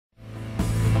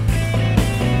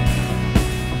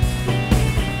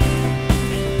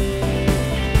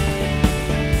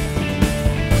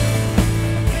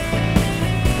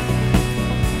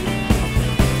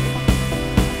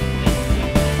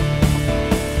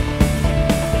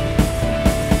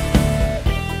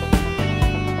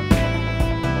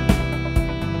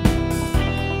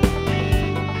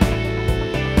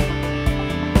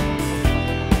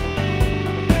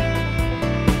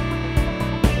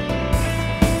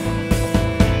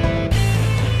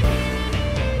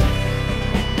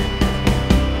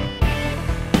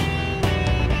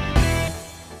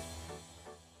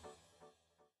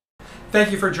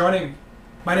Thank you for joining me.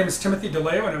 My name is Timothy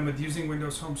DeLeo and I'm with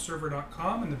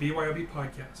usingwindowshomeserver.com and the BYOB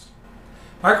podcast.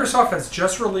 Microsoft has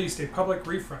just released a public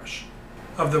refresh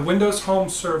of the Windows Home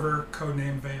Server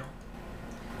codename Vail.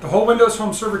 The whole Windows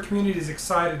Home Server community is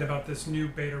excited about this new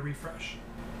beta refresh.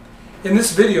 In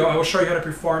this video, I will show you how to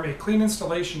perform a clean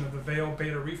installation of the Vail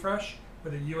beta refresh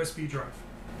with a USB drive.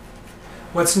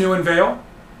 What's new in Vail?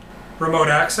 Remote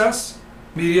access,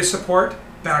 media support,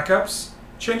 backups,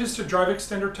 changes to drive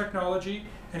extender technology,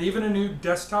 and even a new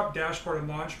desktop dashboard and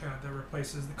launchpad that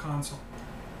replaces the console.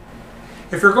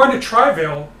 If you're going to try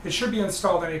Vail, it should be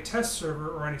installed on a test server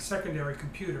or on a secondary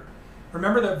computer.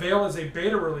 Remember that Vail is a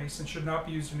beta release and should not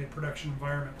be used in a production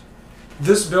environment.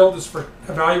 This build is for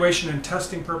evaluation and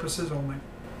testing purposes only.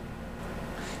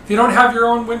 If you don't have your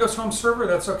own Windows Home Server,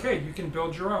 that's okay. You can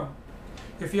build your own.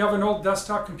 If you have an old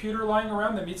desktop computer lying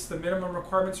around that meets the minimum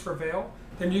requirements for Vail,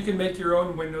 then you can make your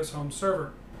own Windows Home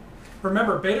Server.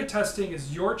 Remember, beta testing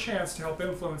is your chance to help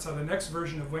influence how the next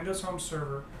version of Windows Home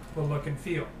Server will look and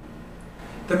feel.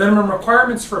 The minimum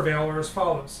requirements for Vail are as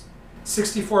follows.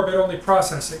 64-bit only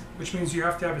processing, which means you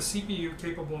have to have a CPU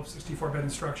capable of 64-bit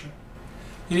instruction.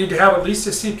 You need to have at least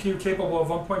a CPU capable of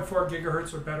 1.4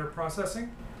 gigahertz or better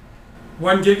processing,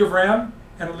 1 gig of RAM,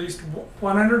 and at least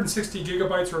 160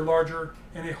 gigabytes or larger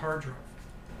in a hard drive.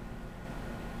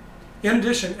 In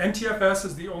addition, NTFS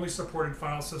is the only supported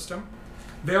file system.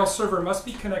 Vail server must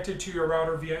be connected to your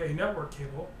router via a network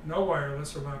cable, no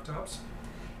wireless or laptops.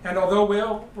 And although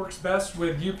Vail works best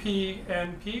with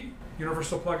UPnP,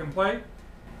 Universal Plug and Play,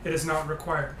 it is not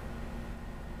required.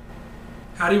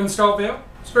 How do you install Vail?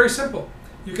 It's very simple.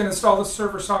 You can install the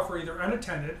server software either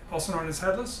unattended, also known as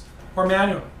headless, or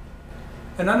manually.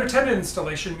 An unattended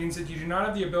installation means that you do not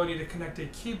have the ability to connect a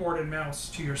keyboard and mouse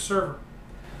to your server.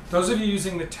 Those of you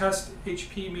using the test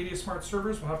HP MediaSmart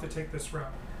servers will have to take this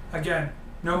route. Again,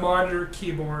 no monitor,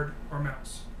 keyboard, or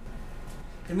mouse.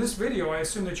 In this video, I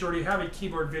assume that you already have a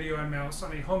keyboard, video, and mouse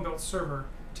on a home-built server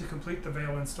to complete the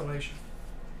Vail installation.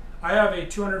 I have a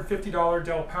 $250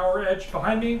 Dell PowerEdge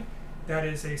behind me that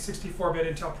is a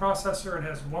 64-bit Intel processor and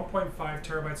has 1.5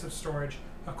 terabytes of storage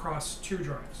across 2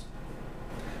 drives.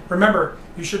 Remember,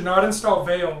 you should not install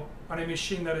Vail on a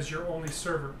machine that is your only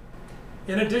server.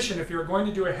 In addition, if you're going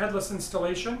to do a headless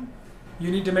installation,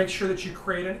 you need to make sure that you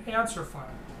create an answer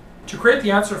file. To create the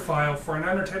answer file for an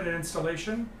unattended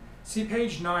installation, see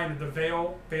page 9 of the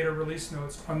Vail beta release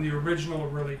notes on the original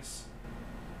release.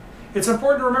 It's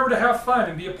important to remember to have fun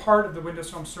and be a part of the Windows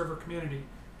Home Server community.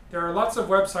 There are lots of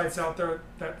websites out there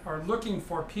that are looking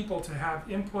for people to have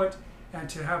input and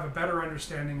to have a better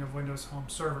understanding of Windows Home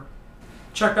Server.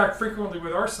 Check back frequently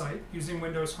with our site,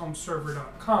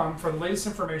 usingwindowshomeserver.com, for the latest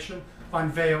information on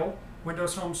Vail,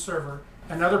 Windows Home Server,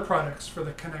 and other products for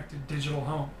the connected digital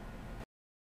home.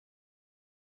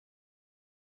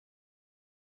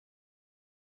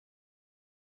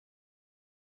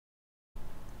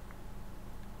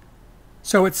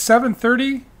 So it's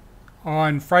 7:30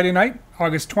 on Friday night,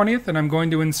 August 20th, and I'm going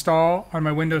to install on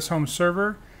my Windows Home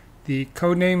Server the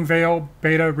codename Vail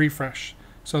beta refresh.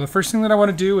 So the first thing that I want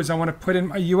to do is I want to put in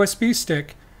my USB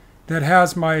stick that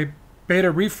has my beta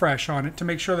refresh on it to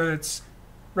make sure that it's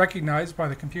recognized by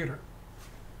the computer.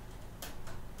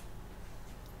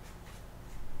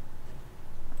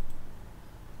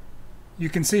 You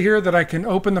can see here that I can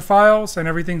open the files and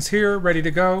everything's here ready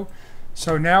to go.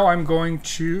 So now I'm going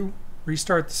to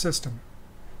restart the system.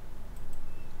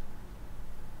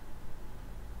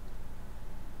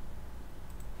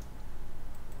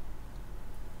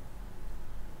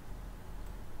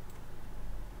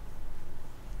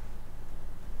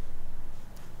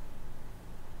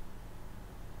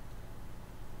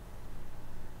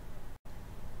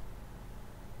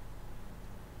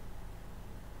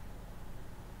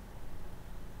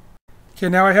 Okay,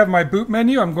 now I have my boot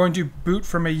menu. I'm going to boot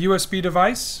from a USB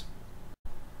device.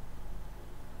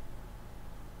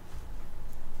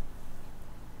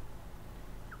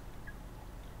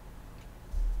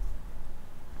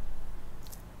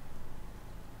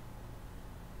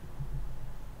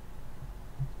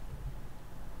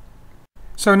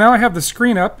 So now I have the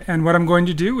screen up, and what I'm going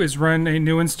to do is run a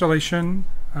new installation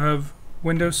of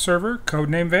Windows Server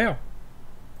codename Vail.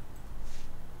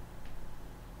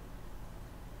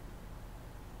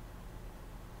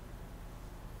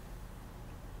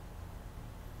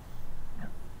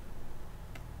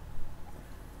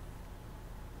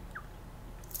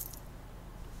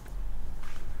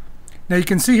 Now you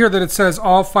can see here that it says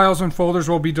all files and folders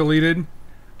will be deleted.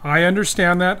 I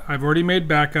understand that. I've already made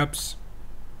backups.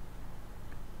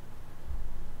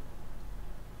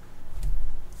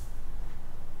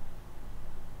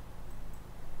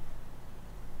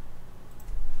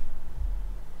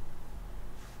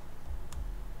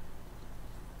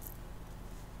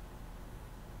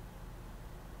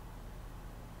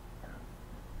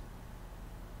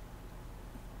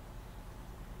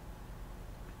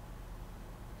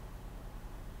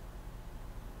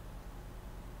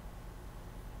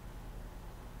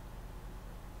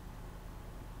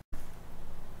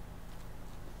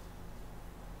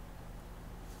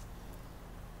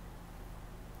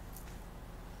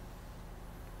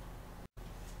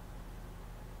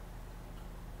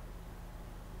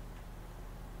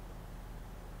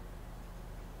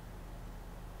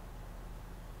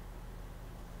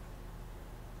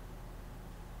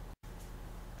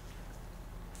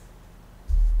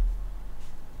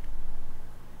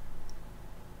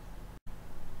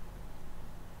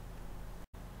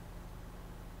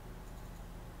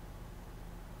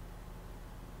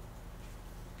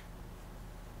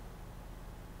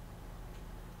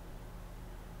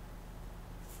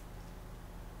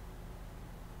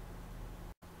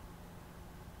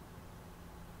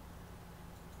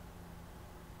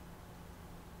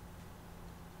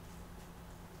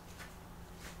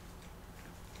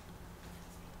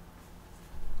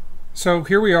 So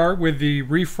here we are with the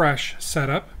refresh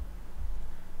setup.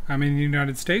 I'm in the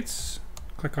United States.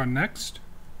 Click on Next.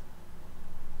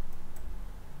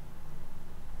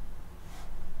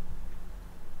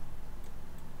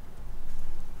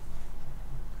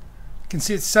 You can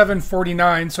see it's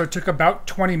 7:49, so it took about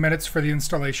 20 minutes for the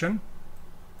installation.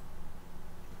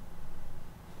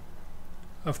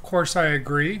 Of course, I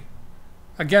agree.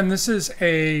 Again, this is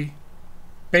a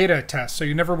beta test, so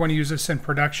you never want to use this in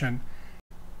production.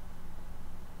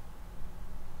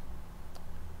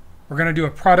 We're going to do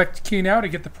a product key now. To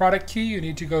get the product key, you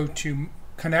need to go to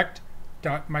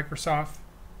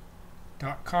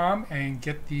connect.microsoft.com and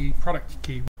get the product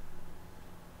key.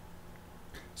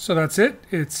 So that's it.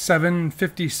 It's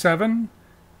 7:57.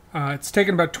 It's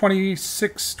taken about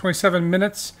 27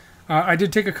 minutes. I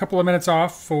did take a couple of minutes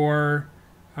off for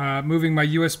moving my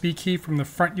USB key from the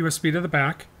front USB to the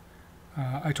back.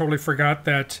 I totally forgot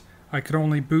that I could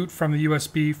only boot from the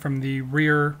USB from the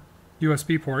rear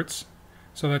USB ports.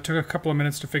 So that took a couple of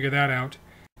minutes to figure that out.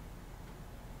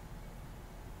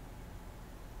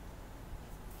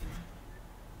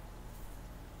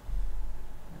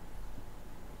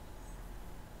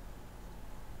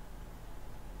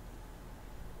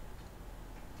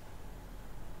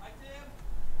 Hi, Tim.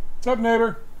 What's up,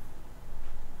 neighbor?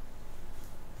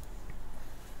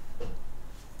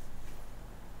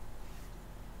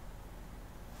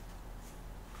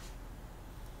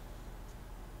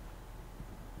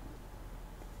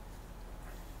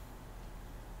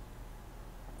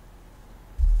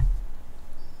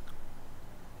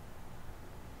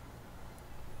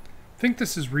 I think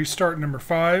this is restart number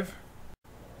 5.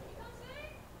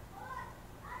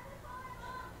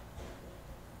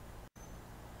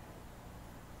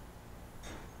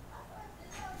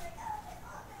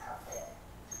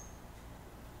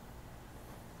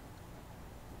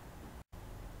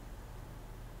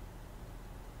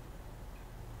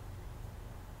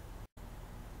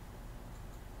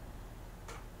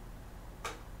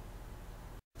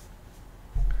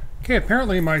 Okay,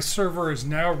 apparently my server is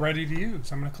now ready to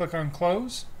use. I'm going to click on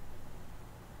close.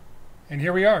 And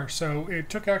here we are. So it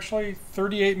took actually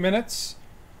 38 minutes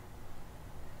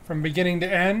from beginning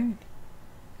to end.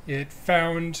 It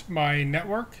found my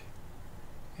network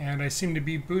and I seem to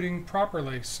be booting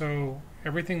properly. So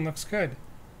everything looks good.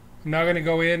 I'm now going to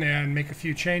go in and make a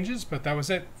few changes, but that was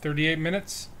it. 38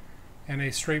 minutes and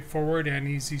a straightforward and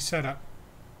easy setup.